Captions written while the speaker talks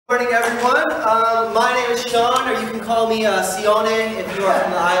morning, everyone. My name is Sean, or you can call me Sione if you are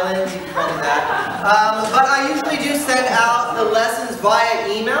from the islands. You can call me that. But I usually do send out the lessons via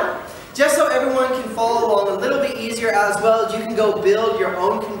email, just so everyone can follow along a little bit easier, as well as you can go build your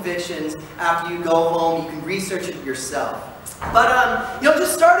own convictions after you go home. You can research it yourself. But,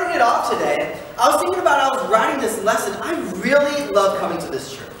 just starting it off today, I was thinking about, I was writing this lesson. I really love coming to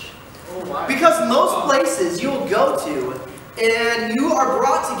this church. Because most places you'll go to, and you are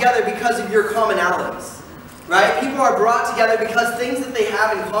brought together because of your commonalities, right? People are brought together because things that they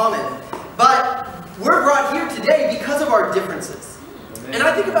have in common. But we're brought here today because of our differences. And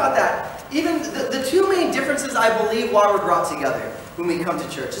I think about that. Even the two main differences, I believe, why we're brought together when we come to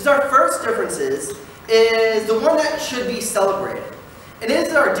church is our first differences is the one that should be celebrated. And it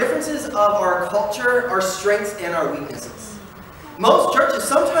is our differences of our culture, our strengths, and our weaknesses. Most churches,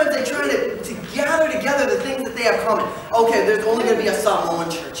 sometimes they try to gather together the things that they have common. Okay, there's only going to be a Samoan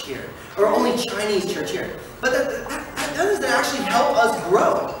church here, or only Chinese church here. But that doesn't actually help us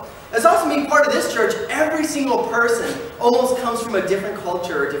grow. As also being part of this church, every single person almost comes from a different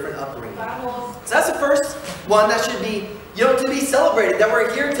culture or different upbringing. So that's the first one that should be, to be celebrated, that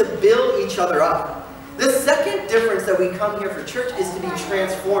we're here to build each other up. The second difference that we come here for church is to be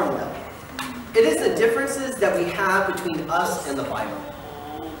transformed though. It is the differences that we have between us and the Bible.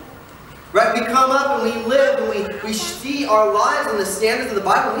 Right? We come up and we live and we see our lives and the standards of the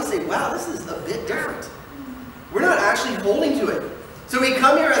Bible and we say, wow, this is a bit different. We're not actually holding to it. So we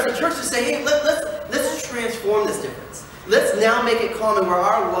come here as a church to say, hey, let's transform this difference. Let's now make it common where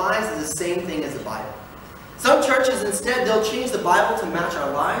our lives is the same thing as the Bible. Some churches instead, they'll change the Bible to match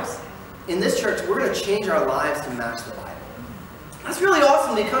our lives. In this church, we're going to change our lives to match the Bible. That's really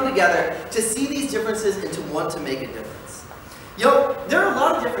awesome to come together to see these differences and to want to make a difference. There are a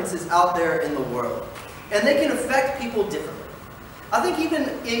lot of differences out there in the world, and they can affect people differently. I think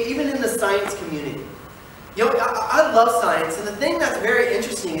even in the science community. I love science, and the thing that's very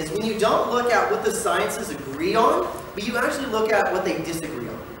interesting is when you don't look at what the sciences agree on, but you actually look at what they disagree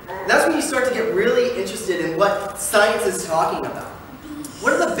on. And that's when you start to get really interested in what science is talking about.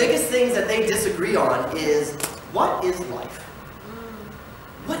 One of the biggest things that they disagree on is, what is life?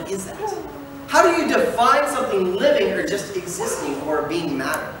 What is that? How do you define something living or just existing or being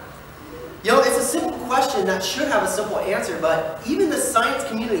matter? It's a simple question that should have a simple answer, but even the science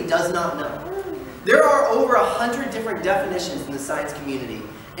community does not know. There are over 100 different definitions in the science community,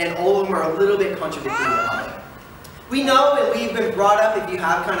 and all of them are a little bit contradicting the other. We know, and we've been brought up, if you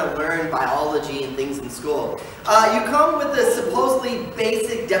have kind of learned biology and things in school, you come with the supposedly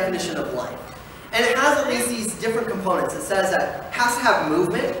basic definition of life. And it has at least these different components. It says that it has to have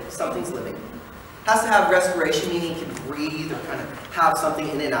movement, something's living. It has to have respiration, meaning it can breathe or kind of have something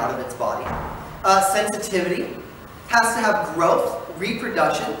in and out of its body. Sensitivity. It has to have growth,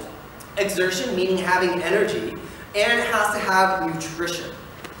 reproduction, exertion, meaning having energy. And it has to have nutrition.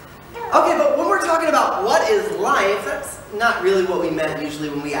 Okay, but when we're talking about what is life, that's not really what we meant usually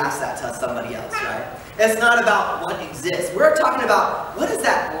when we ask that to somebody else, right? It's not about what exists. We're talking about what is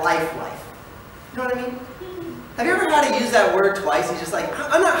that life like? You know what I mean? Have you ever had to use that word twice? You're just like,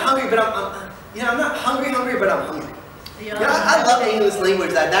 I'm not hungry, but I'm not hungry, but I'm hungry. Yeah. I love the English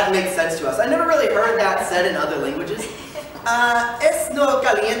language, that makes sense to us. I never really heard that said in other languages. Es no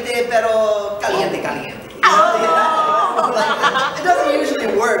caliente, pero caliente, caliente. It doesn't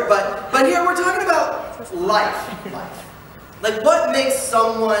usually work, but here we're talking about life. Like what makes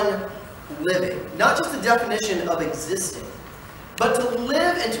someone living? Not just the definition of existing. But to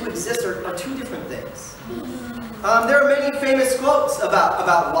live and to exist are two different things. There are many famous quotes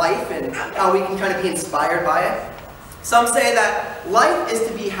about life and how we can kind of be inspired by it. Some say that life is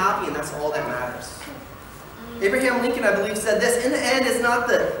to be happy and that's all that matters. Abraham Lincoln, I believe, said this, in the end, it's not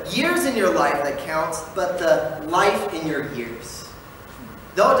the years in your life that counts, but the life in your years.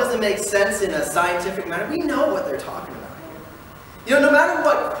 Though it doesn't make sense in a scientific manner, we know what they're talking about here. No matter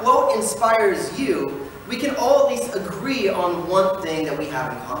what quote inspires you, we can all at least agree on one thing that we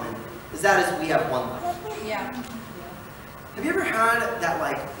have in common, is that we have one life. Yeah. Have you ever had that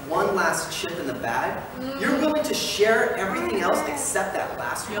one last chip in the bag? You're willing to share everything else except that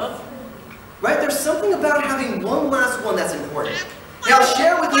last one. Right? There's something about having one last one that's important. Yeah, I'll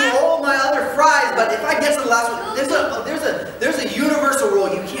share with you all my other fries, but if I get to the last one, there's a universal rule.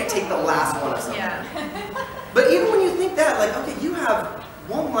 You can't take the last one of something. Yeah. But even when you think that, okay, you have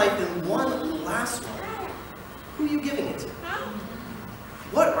one life and one last one. Who are you giving it to?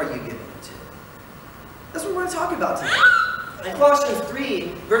 What are you giving it to? That's what we're going to talk about today. In Colossians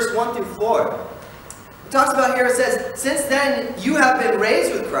 3, verse 1 through 4, it talks about here, it says, since then you have been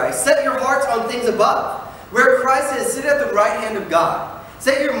raised with Christ, set your hearts on things above, where Christ is, sit at the right hand of God.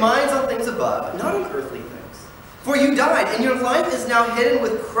 Set your minds on things above, not on earthly things. For you died, and your life is now hidden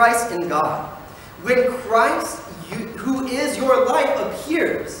with Christ in God. When Christ, who is your life,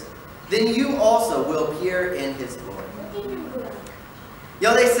 appears, then you also will appear in his glory. You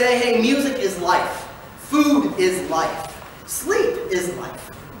know, they say, hey, music is life. Food is life. Sleep is life.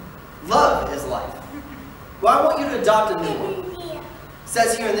 Love is life. Well, I want you to adopt a new one. It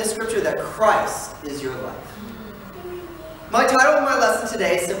says here in this scripture that Christ is your life. My title of my lesson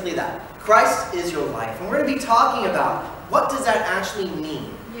today is simply that. Christ is your life. And we're going to be talking about what does that actually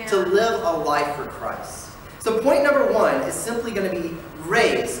mean to live a life for Christ. So point number one is simply going to be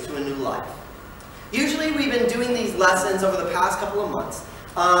raised to a new life. Usually we've been doing these lessons over the past couple of months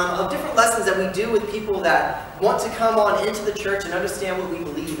of different lessons that we do with people that want to come on into the church and understand what we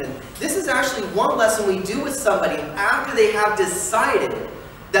believe in. This is actually one lesson we do with somebody after they have decided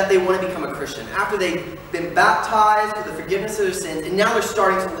that they want to become a Christian, after they've been baptized with the forgiveness of their sins, and now they're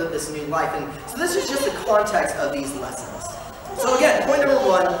starting to live this new life. And so this is just the context of these lessons. So again, point number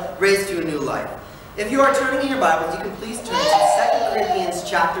one, raised to a new life. If you are turning in your Bibles, you can please turn to 2 Corinthians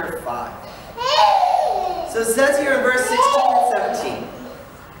chapter 5. So it says here in verse 16 and 17,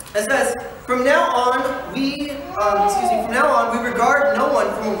 it says, from now on we regard no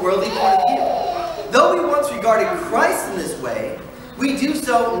one from a worldly point of view. Though we once regarded Christ in this way, we do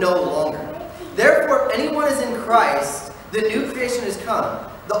so no longer. Therefore, if anyone is in Christ, the new creation has come.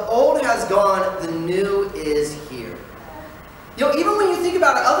 The old has gone, the new is here. You know, even when you think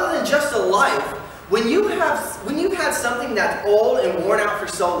about it, other than just a life, when you've had something that's old and worn out for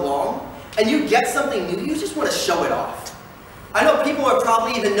so long, and you get something new, you just want to show it off. I know people have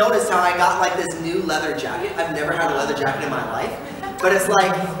probably even noticed how I got like this new leather jacket. I've never had a leather jacket in my life. But it's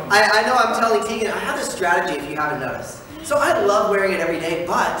like, I know I'm telling Tegan, I have this strategy if you haven't noticed. So I love wearing it every day,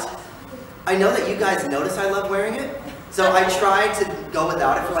 but I know that you guys notice I love wearing it. So I try to go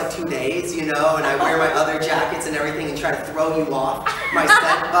without it for like 2 days, you know, and I wear my other jackets and everything and try to throw you off my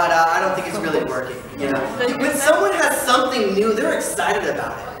scent, but I don't think it's really working, you know. When someone has something new, they're excited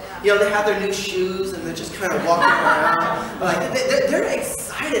about it. You know, they have their new shoes and they're just kind of walking around. Like, they're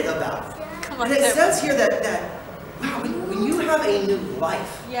excited about it. And it says here that wow, when you have a new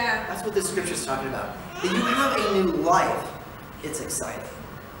life, that's what this scripture is talking about. That you have a new life, it's exciting.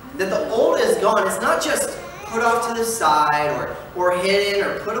 That the old is gone. It's not just put off to the side or hidden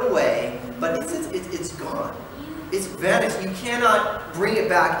or put away, but it's gone. It's vanished. You cannot bring it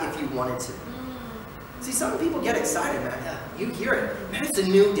back if you wanted to. See, some people get excited, man. You hear it. Man, it's a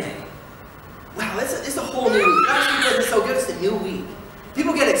new day. Wow, it's a whole new week. Last week wasn't so good, it's a new week.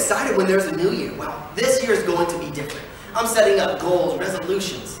 People get excited when there's a new year. Wow, this year is going to be different. I'm setting up goals,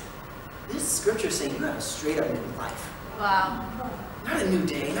 resolutions. This scripture is saying you have a straight up new life. Wow. Not a new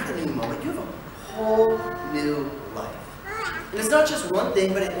day, not a new moment. You have a whole new life. And it's not just one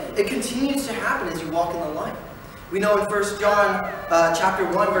thing, but it continues to happen as you walk in the light. We know in 1 John chapter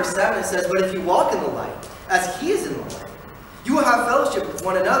 1, verse 7, it says, but if you walk in the light, as he is in the light, you will have fellowship with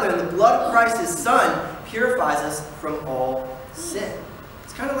one another, and the blood of Christ, his Son, purifies us from all sin.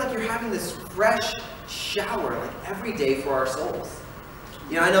 It's kind of like you're having this fresh shower like every day for our souls.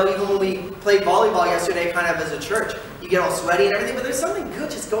 You know, I know even when we played volleyball yesterday kind of as a church, you get all sweaty and everything, but there's something good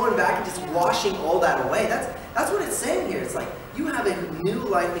just going back and just washing all that away. That's what it's saying here. It's like you have a new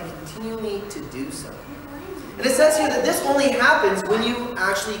life and continually to do so. And it says here that this only happens when you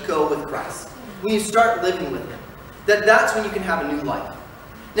actually go with Christ, when you start living with him. That's when you can have a new life.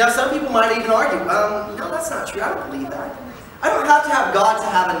 Now, some people might even argue, no, that's not true. I don't believe that. I don't have to have God to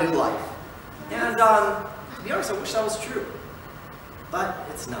have a new life. And to be honest, I wish that was true. But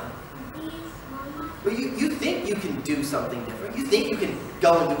it's not. But you think you can do something different. You think you can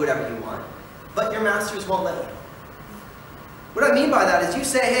go and do whatever you want. But your masters won't let you. What I mean by that is you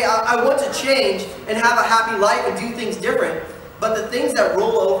say, hey, I want to change and have a happy life and do things different. But the things that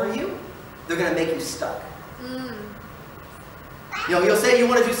roll over you, they're going to make you stuck. You know, you'll say you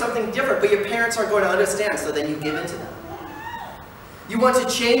want to do something different, but your parents aren't going to understand, so then you give in to them. You want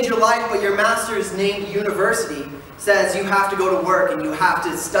to change your life, but your master's named university says you have to go to work and you have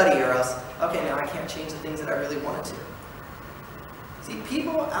to study, or else, okay, now I can't change the things that I really wanted to. See,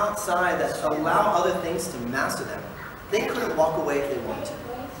 people outside that allow other things to master them, they couldn't walk away if they wanted to.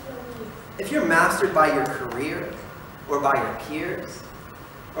 If you're mastered by your career, or by your peers,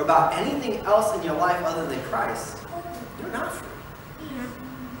 or about anything else in your life other than Christ, you're not free.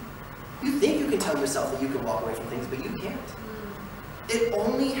 You think you can tell yourself that you can walk away from things, but you can't. It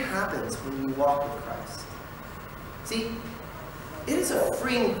only happens when you walk with Christ. See, it is a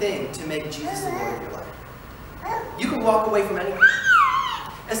freeing thing to make Jesus the Lord of your life. You can walk away from anything.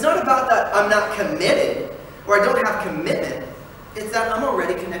 It's not about that I'm not committed, or I don't have commitment. It's that I'm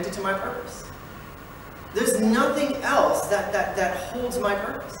already connected to my purpose. There's nothing else that holds my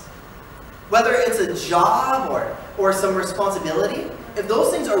purpose. Whether it's a job or some responsibility, if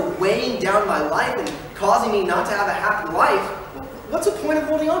those things are weighing down my life and causing me not to have a happy life, what's the point of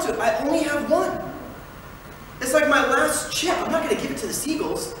holding on to it? I only have one. It's like my last chip. I'm not going to give it to the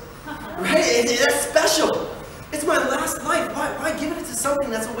seagulls. Right? That's special. It's my last life. Why give it to something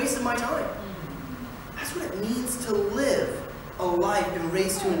that's a waste of my time? That's what it means to live a life and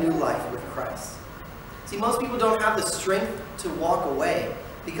race to a new life with Christ. See, most people don't have the strength to walk away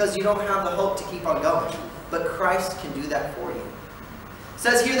because you don't have the hope to keep on going. But Christ can do that for you. It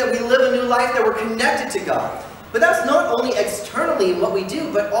says here that we live a new life, that we're connected to God. But that's not only externally in what we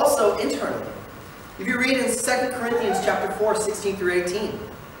do, but also internally. If you read in 2 Corinthians chapter 4, 16 through 18,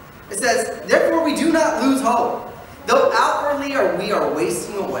 it says, "Therefore we do not lose hope. Though outwardly we are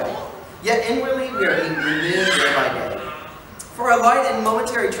wasting away, yet inwardly we are being renewed day by day. For our light and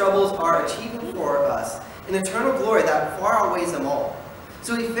momentary troubles are achieving for us an eternal glory that far outweighs them all.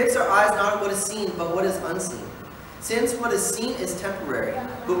 So we fix our eyes not on what is seen, but what is unseen. Since what is seen is temporary,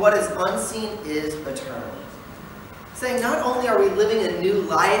 but what is unseen is eternal." Saying not only are we living a new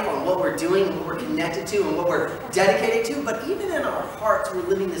life on what we're doing and what we're connected to and what we're dedicated to, but even in our hearts we're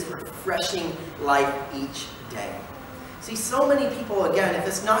living this refreshing life each day. See, so many people, again, if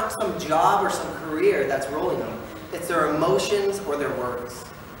it's not some job or some career that's rolling them, it's their emotions or their words.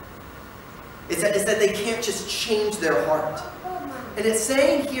 It's that they can't just change their heart. And it's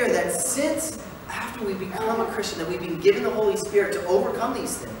saying here that since after we become a Christian, that we've been given the Holy Spirit to overcome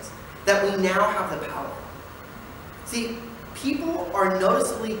these things, that we now have the power. See, people are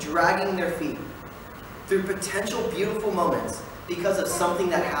noticeably dragging their feet through potential beautiful moments because of something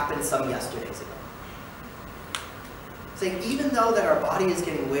that happened some yesterdays ago. Saying even though that our body is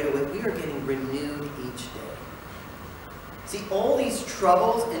getting weighed away, we are getting renewed each day. See, all these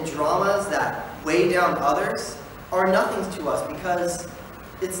troubles and dramas that weigh down others are nothing to us because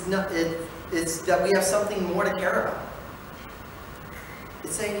it's that we have something more to care about.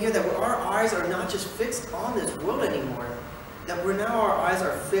 It's saying here that our eyes are not just fixed on this world anymore, that our eyes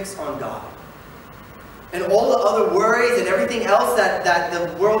are fixed on God. And all the other worries and everything else that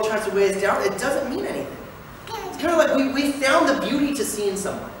the world tries to weigh us down, it doesn't mean anything. It's kind of like we found the beauty to see in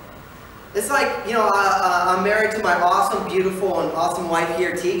someone. It's like, I'm married to my awesome, beautiful, and awesome wife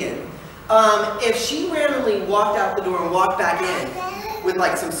here, Tegan. If she randomly walked out the door and walked back in with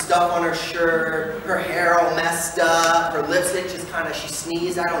like some stuff on her shirt, her hair all messed up, her lipstick just she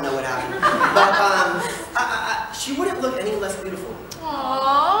sneezed, I don't know what happened. But she wouldn't look any less beautiful.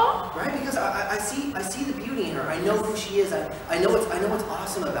 Aww. Right? Because I see the beauty in her. I know who she is. I know what's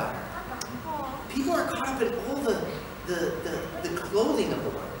awesome about her. People are caught up in all the clothing of the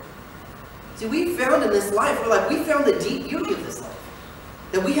world. See, we found in this life, we found the deep beauty of this life.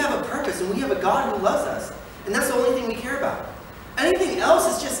 That we have a purpose and we have a God who loves us. And that's the only thing we care about. Anything else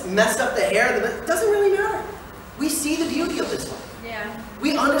is just mess up the hair. It doesn't really matter. We see the beauty of this life. Yeah.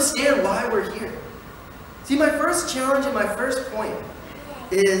 We understand why we're here. See, my first challenge and my first point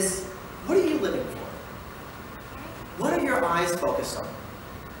is, what are you living for? What are your eyes focused on?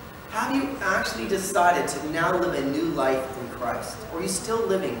 Have you actually decided to now live a new life in Christ? Or are you still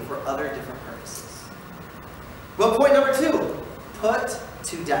living for other different purposes? Well, point number 2, put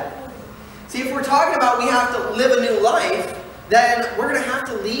to death. See, if we're talking about we have to live a new life, then we're going to have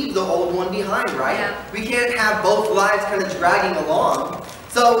to leave the old one behind, right? Yeah. We can't have both lives kind of dragging along.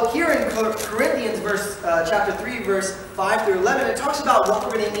 So here in Corinthians chapter 3, verse 5 through 11, it talks about what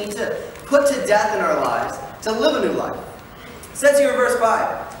we're going to need to put to death in our lives to live a new life. It says here in verse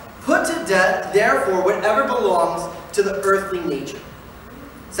 5, "Put to death, therefore, whatever belongs to the earthly nature.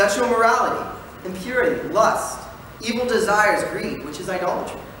 Sexual immorality, impurity, lust, evil desires, greed, which is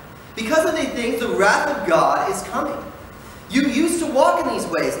idolatry. Because of these things, the wrath of God is coming. You used to walk in these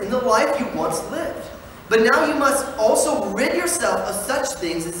ways in the life you once lived. But now you must also rid yourself of such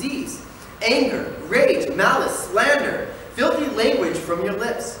things as these: anger, rage, malice, slander, filthy language from your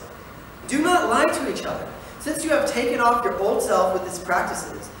lips. Do not lie to each other, since you have taken off your old self with its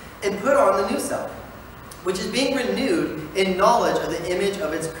practices, and put on the new self, which is being renewed in knowledge of the image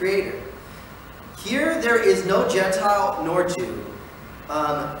of its creator. Here there is no Gentile nor Jew,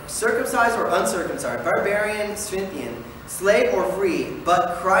 circumcised or uncircumcised, barbarian, Scythian, slave or free,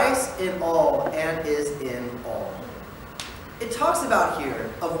 but Christ in all and is in all." It talks about here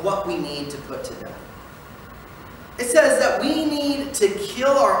of what we need to put to death. It says that we need to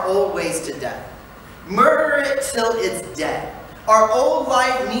kill our old ways to death. Murder it till it's dead. Our old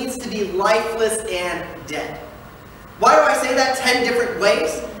life needs to be lifeless and dead. Why do I say that 10 different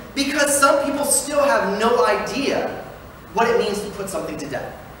ways? Because some people still have no idea what it means to put something to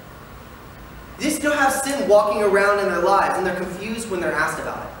death. They still have sin walking around in their lives, and they're confused when they're asked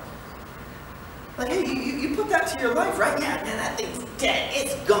about it. Like, hey, you put that to your life, right? Yeah, man, that thing's dead.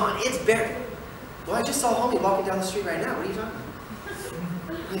 It's gone. It's buried. Well, I just saw homie walking down the street right now. What are you talking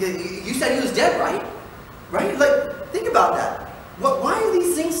about? You said he was dead, right? Right? Like, think about that. Why are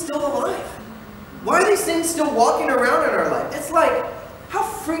these things still alive? Why are these things still walking around in our life? It's like, how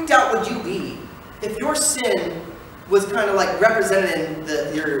freaked out would you be if your sin was kind of like represented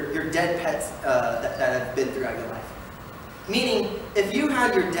in your dead pets that have been throughout your life? Meaning, if you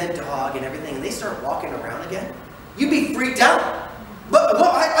had your dead dog and everything, and they start walking around again, you'd be freaked out. But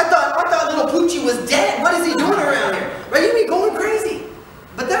well, I thought little Poochie was dead. What is he doing around here? Right? You'd be going crazy.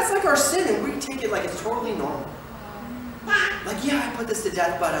 But that's like our sin, and we take it like it's totally normal. Like, yeah, I put this to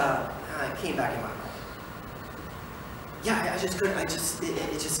death, but it came back in my life. Yeah, I just couldn't. It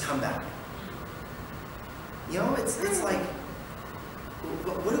just come back. You know, it's like,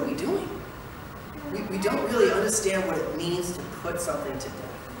 what are we doing? We don't really understand what it means to put something to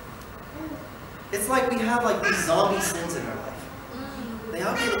death. It's like we have like these zombie sins in our life.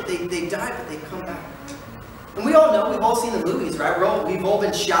 They die, but they come back. And we all know, we've all seen the movies, right? We've all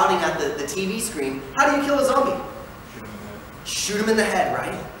been shouting at the TV screen, how do you kill a zombie? Shoot him in the head,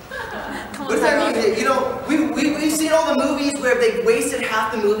 right? What does that mean? You know, we've seen all the movies where they've wasted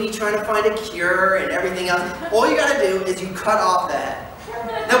half the movie trying to find a cure and everything else. All you gotta do is you cut off the head.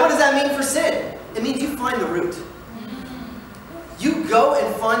 Now what does that mean for sin? It means you find the root. You go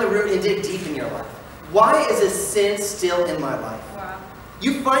and find the root and dig deep in your life. Why is this sin still in my life? Wow.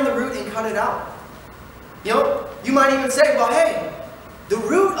 You find the root and cut it out. You know, you might even say, well, hey, the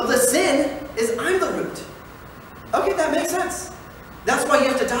root of the sin is I'm the root. Okay, that makes sense. That's why you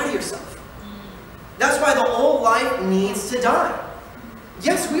have to die to yourself. That's why the old life needs to die.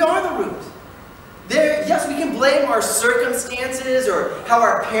 Yes, we are the root. Yes, we can blame our circumstances or how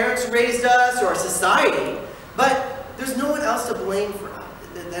our parents raised us or our society, but there's no one else to blame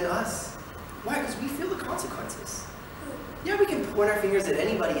than us. Why? Because we feel the consequences. Yeah, we can point our fingers at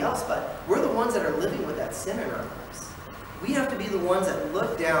anybody else, but we're the ones that are living with that sin in our lives. We have to be the ones that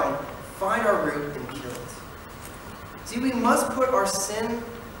look down, find our root, and kill it. See, we must put our sin,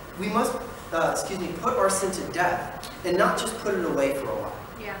 put our sin to death, and not just put it away for a while.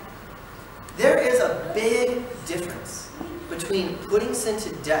 Yeah. There is a big difference between putting sin to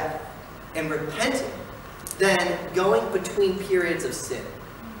death and repenting than going between periods of sin.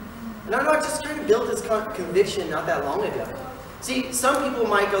 And I'm not just trying to build this conviction not that long ago. See, some people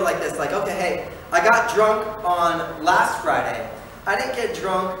might go like this, like, okay, hey, I got drunk on last Friday. I didn't get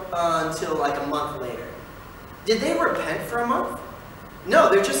drunk until like a month later. Did they repent for a month? No,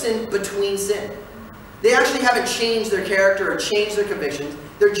 they're just in between sin. They actually haven't changed their character or changed their convictions.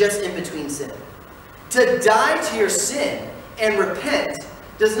 They're just in between sin. To die to your sin and repent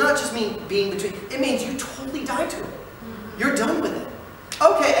does not just mean being between. It means you totally died to it. You're done with it.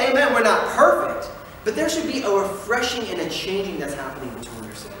 Okay, amen, we're not perfect, but there should be a refreshing and a changing that's happening between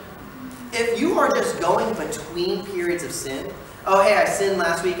your sin. If you are just going between periods of sin, oh, hey, I sinned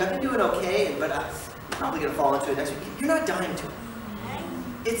last week, I've been doing okay, but I'm probably going to fall into it next week. You're not dying to it.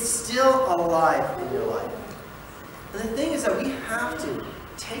 It's still alive in your life. And the thing is that we have to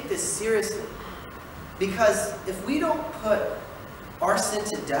take this seriously, because if we don't put our sin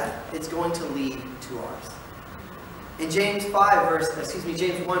to death, it's going to lead to ours. In James 1 verse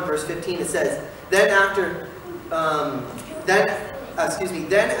 15, it says, then after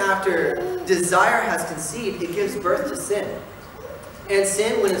desire has conceived, it gives birth to sin. And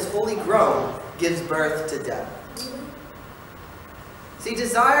sin, when it's fully grown, gives birth to death. See,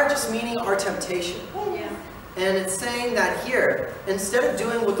 desire just meaning our temptation. Yeah. And it's saying that here, instead of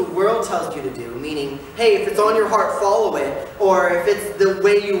doing what the world tells you to do, meaning, hey, if it's on your heart, follow it, or if it's the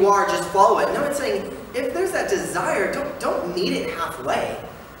way you are, just follow it. No, it's saying, if there's that desire, don't meet it halfway.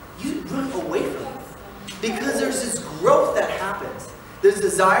 You run away from it. Because there's this growth that happens. There's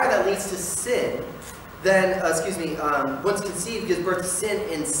desire that leads to sin. Then, once conceived, gives birth to sin,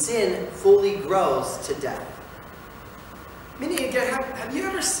 and sin fully grows to death. Meaning, again, have you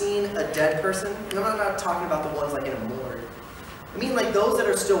ever seen a dead person? And I'm not talking about the ones like in a morgue. I mean like those that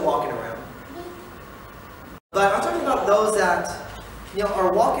are still walking around. But I'm talking about those that,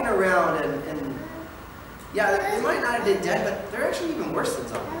 are walking around and yeah, they might not have been dead, but they're actually even worse than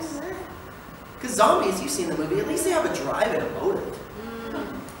zombies. Because zombies, you've seen the movie, at least they have a drive and a motive.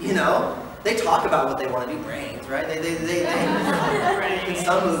 They talk about what they want to do, brains, right? They in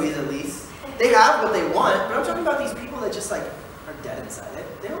some movies at least. They have what they want, but I'm talking about these people that just like are dead inside.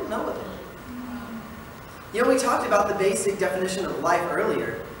 They don't know what they want. We talked about the basic definition of life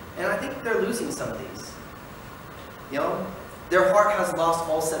earlier, and I think they're losing some of these. You know, their heart has lost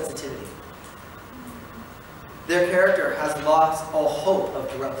all sensitivity. Their character has lost all hope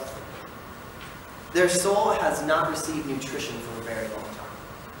of growth. Their soul has not received nutrition for a very long time.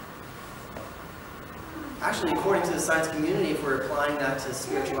 Actually, according to the science community, if we're applying that to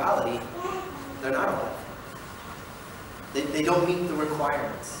spirituality, they're not alive. They don't meet the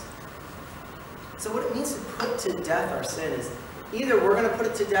requirements. So what it means to put to death our sin is either we're going to put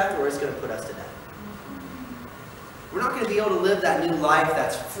it to death or it's going to put us to death. We're not going to be able to live that new life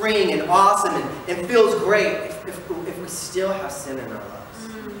that's freeing and awesome and feels great if we still have sin in our lives.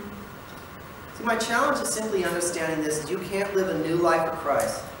 So my challenge is simply understanding this: you can't live a new life of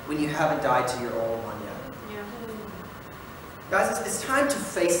Christ when you haven't died to your old one yet. Guys, it's time to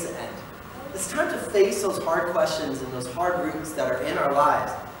face the end. It's time to face those hard questions and those hard roots that are in our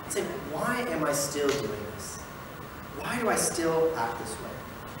lives and say, why am I still doing this? Why do I still act this way?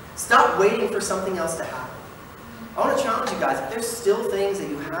 Stop waiting for something else to happen. I want to challenge you guys, if there's still things that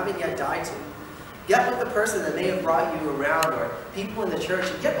you haven't yet died to, get with the person that may have brought you around or people in the church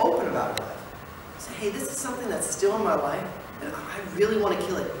and get open about it. Say, hey, this is something that's still in my life and I really want to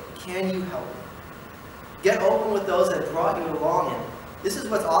kill it. Can you help me? Get open with those that brought you along. And this is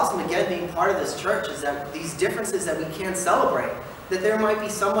what's awesome, again, being part of this church, is that these differences that we can celebrate, that there might be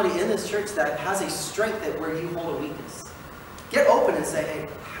somebody in this church that has a strength that where you hold a weakness. Get open and say, hey,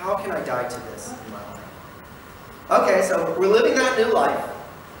 how can I die to this in my life? Okay, so we're living that new life.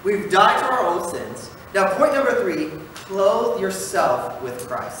 We've died to our old sins. Now, point number 3, clothe yourself with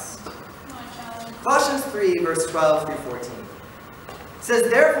Christ. Colossians 3, verse 12 through 14. It says,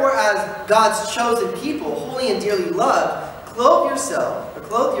 therefore, as God's chosen people, holy and dearly loved, clothe yourself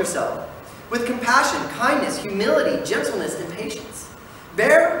with compassion, kindness, humility, gentleness, and patience.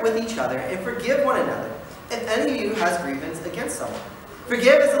 Bear with each other and forgive one another if any of you has grievance against someone.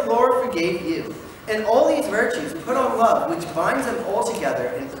 Forgive as the Lord forgave you. And all these virtues put on love, which binds them all together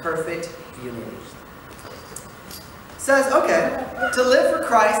in perfect unity. It says, okay, to live for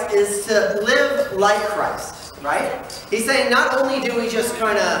Christ is to live like Christ, right? He's saying not only do we just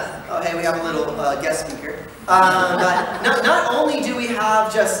kind of, oh hey, we have a little guest speaker, but not only do we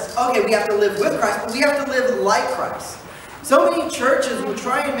have just, okay, we have to live with Christ, but we have to live like Christ. So many churches will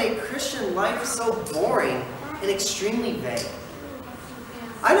try and make Christian life so boring and extremely vague.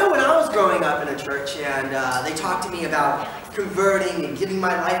 I know when I was growing up in a church and they talked to me about converting and giving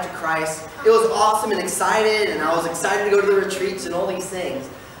my life to Christ, it was awesome and excited, and I was excited to go to the retreats and all these things.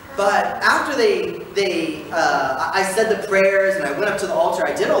 But after I said the prayers and I went up to the altar,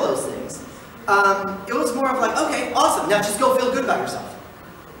 I did all those things, it was more of like, okay, awesome, now just go feel good about yourself.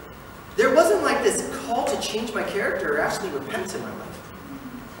 There wasn't like this call to change my character or actually repent in my life.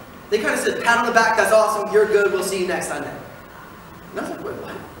 They kind of said, pat on the back, that's awesome, you're good, we'll see you next Sunday. And I was like, wait,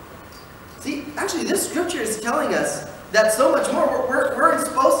 what? See, actually this scripture is telling us that so much more. We're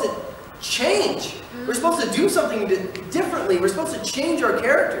supposed to change. We're supposed to do something differently. We're supposed to change our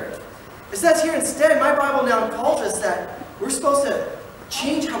character. It says here instead, my Bible now calls us that we're supposed to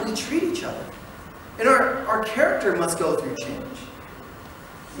change how we treat each other. And our character must go through change.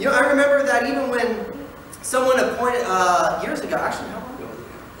 You know, I remember that even when someone appointed, years ago, actually, how long ago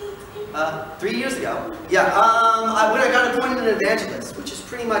was it? 3 years ago. Yeah, when I got appointed an evangelist, which is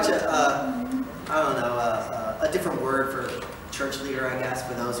pretty much a different word for church leader, I guess,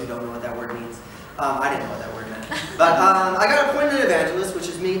 for those who don't know what that word means. I didn't know what that word meant. But I got appointed an evangelist, which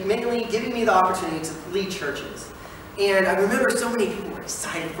is mainly giving me the opportunity to lead churches. And I remember so many people were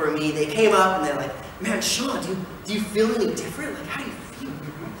excited for me. They came up and they're like, man, Sean, do you feel any different? Like, how do you feel?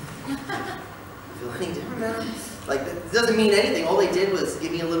 Feel any different, man? Like, it doesn't mean anything. All they did was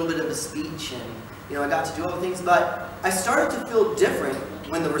give me a little bit of a speech, and, you know, I got to do other things. But I started to feel different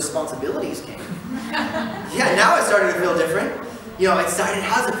when the responsibilities came. Yeah, now I started to feel different. You know, excited.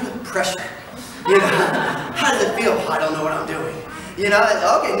 How does it feel? Pressure. You know, how does it feel? I don't know what I'm doing. You know,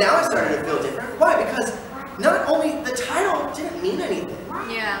 okay, now I started to feel different. Why? Because not only the title didn't mean anything.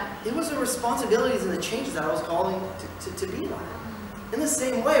 Yeah. It was the responsibilities and the changes that I was calling to be like. In the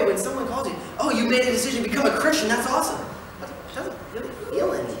same way, when someone calls you, oh, you made a decision to become a Christian, that's awesome. But it doesn't really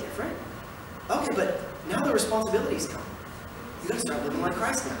feel any different. Okay, but now the responsibilities come. You gotta start living like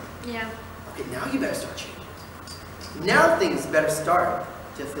Christ now. Yeah. Okay, now you better start changing. Now things better start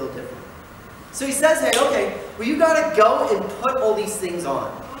to feel different. So he says, hey, okay, well, you gotta go and put all these things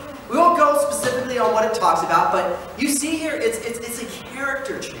on. We won't go specifically on what it talks about, but you see here, it's a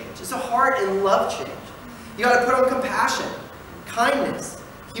character change. It's a heart and love change. You gotta put on compassion, kindness,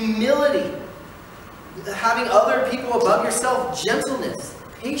 humility, having other people above yourself, gentleness,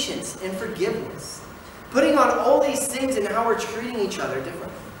 patience, and forgiveness. Putting on all these things and how we're treating each other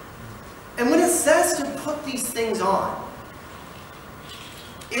differently. And when it says to put these things on,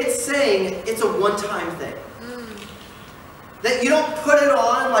 it's saying it's a one-time thing. That you don't put it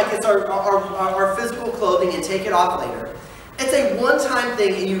on like it's our physical clothing and take it off later. It's a one-time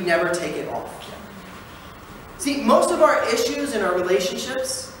thing and you never take it off. See, most of our issues in our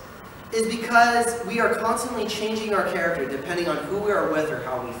relationships is because we are constantly changing our character depending on who we are with or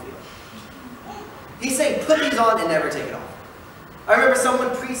how we feel. He's saying, put these on and never take it off. I remember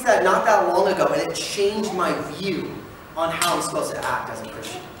someone preached that not that long ago, and it changed my view on how I'm supposed to act as a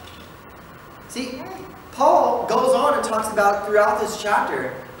Christian. See, Paul goes on and talks about throughout this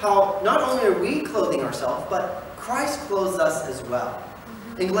chapter how not only are we clothing ourselves, but Christ clothes us as well.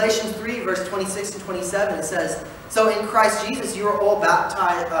 In Galatians 3, verse 26 and 27, it says, "So in Christ Jesus you are all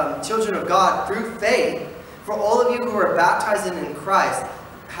baptized, children of God, through faith. For all of you who are baptized in Christ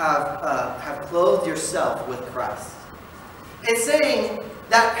have clothed yourself with Christ." It's saying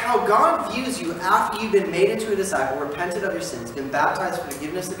that how God views you after you've been made into a disciple, repented of your sins, been baptized for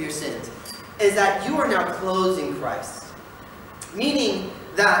forgiveness of your sins, is that you are now clothed in Christ. Meaning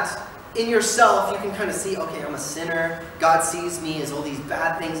that in yourself, you can kind of see, okay, I'm a sinner. God sees me as all these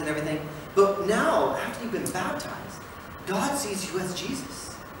bad things and everything. But now, after you've been baptized, God sees you as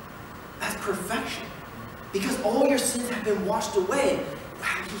Jesus, as perfection. Because all your sins have been washed away.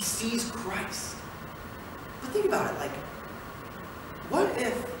 Wow, he sees Christ. But think about it, like, what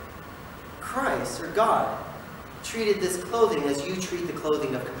if Christ, or God, treated this clothing as you treat the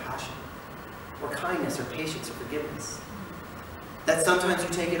clothing of compassion, or kindness, or patience, or forgiveness? That sometimes you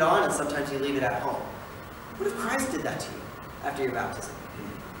take it on and sometimes you leave it at home. What if Christ did that to you after your baptism?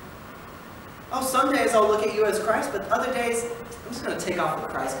 Oh, some days I'll look at you as Christ, but other days I'm just going to take off the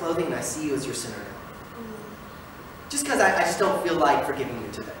Christ clothing and I see you as your sinner now. Just because I just don't feel like forgiving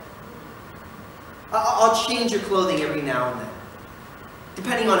you today. I'll change your clothing every now and then,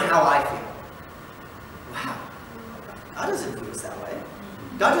 depending on how I feel. Wow. God doesn't view us that way.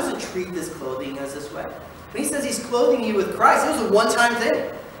 God doesn't treat this clothing as this way. When he says he's clothing you with Christ, it was a one-time thing.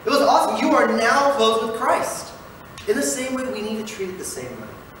 It was awesome. You are now clothed with Christ. In the same way, we need to treat it the same way.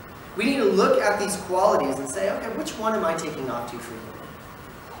 We need to look at these qualities and say, okay, which one am I taking off too frequently?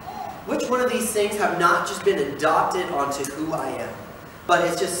 Which one of these things have not just been adopted onto who I am, but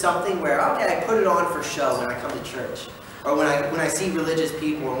it's just something where, okay, I put it on for show when I come to church, or when I see religious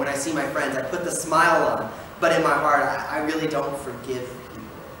people, or when I see my friends, I put the smile on, but in my heart, I really don't forgive people.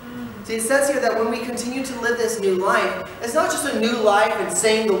 See, it says here that when we continue to live this new life, it's not just a new life and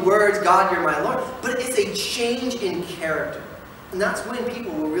saying the words, God, you're my Lord, but it's a change in character. And that's when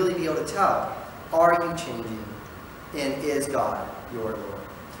people will really be able to tell, are you changing? And is God your Lord?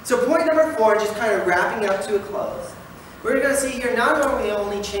 So point number 4, just kind of wrapping up to a close. We're going to see here, not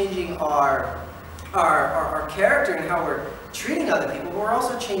only changing our character and how we're treating other people, but we're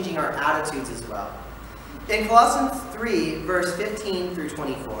also changing our attitudes as well. In Colossians 3, verse 15 through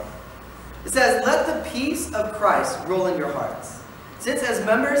 24, it says, "Let the peace of Christ rule in your hearts, since as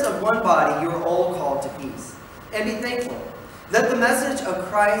members of one body you are all called to peace. And be thankful. Let the message of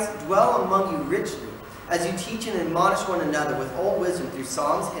Christ dwell among you richly, as you teach and admonish one another with all wisdom through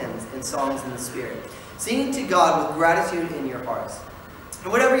psalms, hymns, and songs in the Spirit, singing to God with gratitude in your hearts.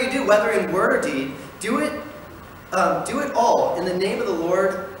 And whatever you do, whether in word or deed, do it all in the name of the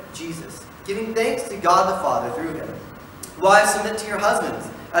Lord Jesus, giving thanks to God the Father through him. Wives, submit to your husbands,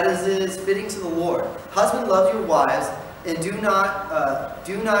 as it is fitting to the Lord. Husbands, love your wives, and do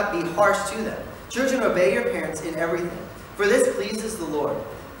not be harsh to them. Children, obey your parents in everything, for this pleases the Lord.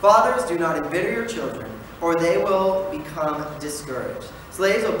 Fathers, do not embitter your children, or they will become discouraged.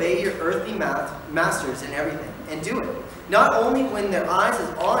 Slaves, obey your earthly masters in everything, and do it, not only when their eyes is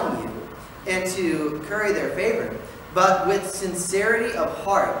on you, and to curry their favor, but with sincerity of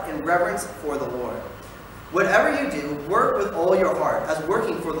heart and reverence for the Lord. Whatever you do, work with all your heart, as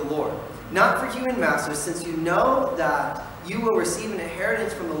working for the Lord, not for human masters, since you know that you will receive an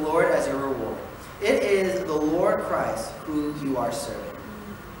inheritance from the Lord as your reward. It is the Lord Christ who you are serving."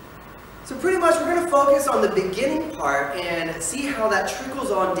 So pretty much we're going to focus on the beginning part and see how that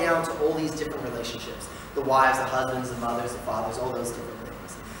trickles on down to all these different relationships. The wives, the husbands, the mothers, the fathers, all those different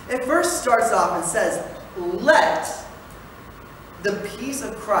things. It first starts off and says, let the peace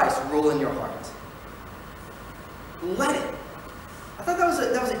of Christ rule in your heart. Let it. I thought that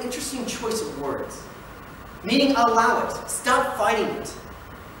was an interesting choice of words. Meaning allow it. Stop fighting it.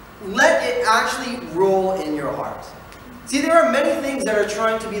 Let it actually rule in your heart. See, there are many things that are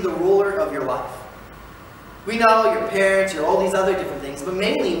trying to be the ruler of your life. We know your parents, all these other different things, but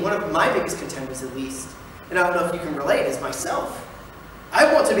mainly one of my biggest contenders, at least, and I don't know if you can relate, is myself.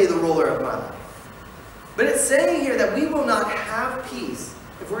 I want to be the ruler of my life. But it's saying here that we will not have peace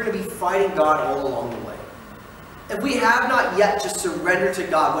if we're going to be fighting God all along the way. If we have not yet just surrendered to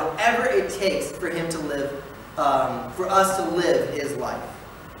God, whatever it takes for Him to live, for us to live His life.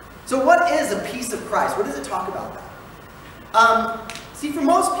 So what is the peace of Christ? What does it talk about that? See, for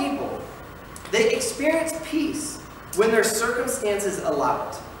most people, they experience peace when their circumstances allow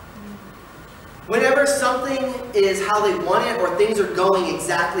it. Whenever something is how they want it or things are going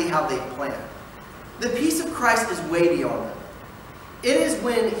exactly how they planned. The peace of Christ is way beyond that. It is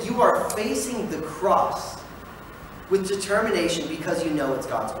when you are facing the cross with determination because you know it's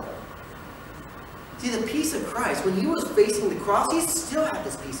God's will. See, the peace of Christ, when He was facing the cross, He still had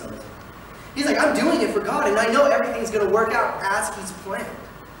this peace on His own. He's like, I'm doing it for God, and I know everything's going to work out as He's planned.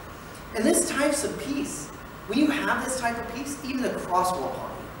 And this type of peace, when you have this type of peace, even the cross won't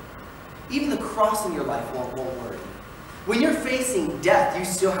harm you. Even the cross in your life won't worry you. When you're facing death, you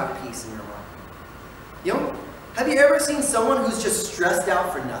still have peace in your life. You know, have you ever seen someone who's just stressed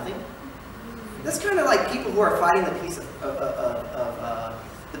out for nothing? That's kind of like people who are fighting the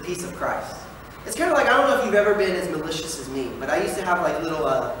peace of Christ. It's kind of like, I don't know if you've ever been as malicious as me, but I used to have like little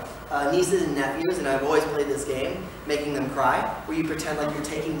nieces and nephews, and I've always played this game, making them cry, where you pretend like you're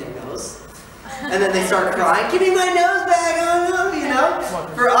taking their nose. And then they start crying, give me my nose back, oh no, you know?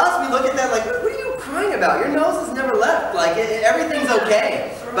 For us, we look at that like, what are you crying about? Your nose has never left. Like, everything's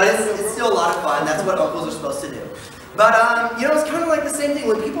okay. But it's still a lot of fun. That's what uncles are supposed to do. But, you know, it's kind of like the same thing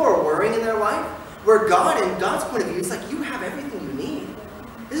when people are worrying in their life, where God, in God's point of view, it's like, you have everything you need.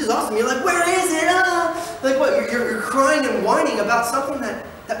 This is awesome. You're like, where is it? Like what? You're crying and whining about something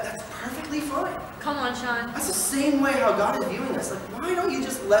that's perfectly fine. Come on, Sean. That's the same way how God is viewing us. Like, why don't you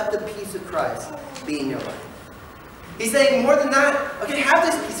just let the peace of Christ be in your life? He's saying more than that, okay, have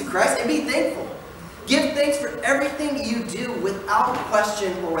this peace of Christ and be thankful. Give thanks for everything you do without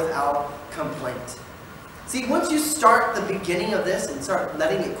question or without complaint. See, once you start the beginning of this and start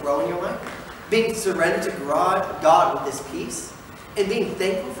letting it grow in your life, being surrendered to God with this peace, and being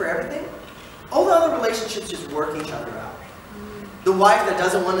thankful for everything, all the other relationships just work each other out. The wife that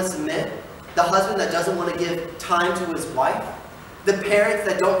doesn't want to submit, the husband that doesn't want to give time to his wife, the parents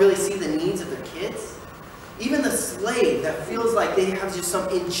that don't really see the needs of their kids, even the slave that feels like they have just some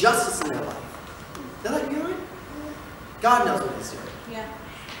injustice in their life. They're like, you know what? God knows what He's doing. Yeah.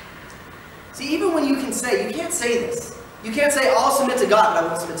 See, even when you can't say this. You can't say, I'll submit to God, but I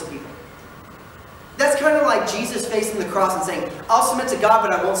won't submit to people. That's kind of like Jesus facing the cross and saying, I'll submit to God,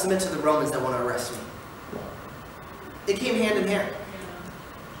 but I won't submit to the Romans that want to arrest me. It came hand in hand.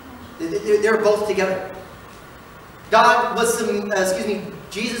 They were both together.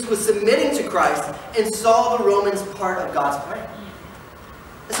 Jesus was submitting to Christ and saw the Romans part of God's plan.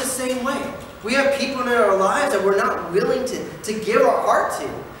 It's the same way. We have people in our lives that we're not willing to give our heart to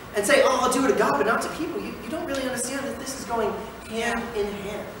and say, oh, I'll do it to God, but not to people. You don't really understand that this is going hand in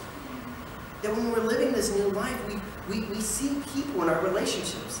hand. That when we're living this new life, we see people in our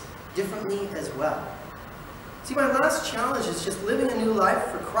relationships differently as well. See, my last challenge is just living a new life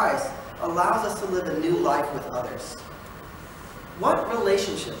for Christ allows us to live a new life with others. What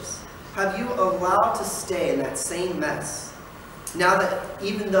relationships have you allowed to stay in that same mess now that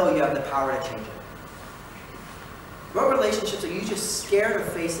even though you have the power to change it? What relationships are you just scared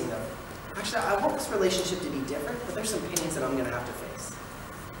of facing them? Actually, I want this relationship to be different, but there's some pains that I'm going to have to face.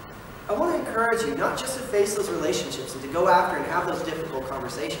 I want to encourage you not just to face those relationships and to go after and have those difficult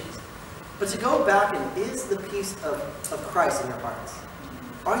conversations, but to go back and is the peace of Christ in your hearts?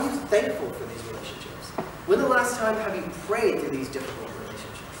 Are you thankful for these relationships? When the last time have you prayed through these difficult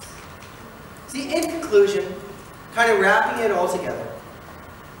relationships? See, in conclusion, kind of wrapping it all together,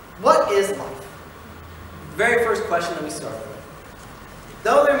 what is life? The very first question that we started with.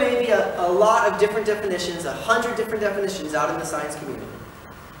 Though there may be a lot of different definitions, 100 different definitions out in the science community,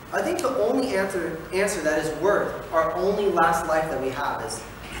 I think the only answer that is worth our only last life that we have is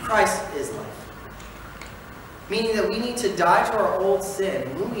Christ is life. Meaning that we need to die to our old sin,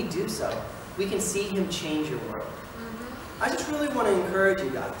 and when we do so, we can see Him change your world. I just really want to encourage you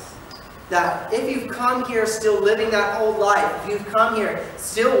guys that if you've come here still living that old life, if you've come here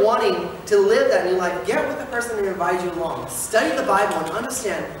still wanting to live that new life, get with the person that invited you along. Study the Bible and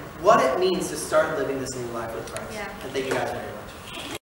understand what it means to start living this new life with Christ. Yeah. And thank you guys very much.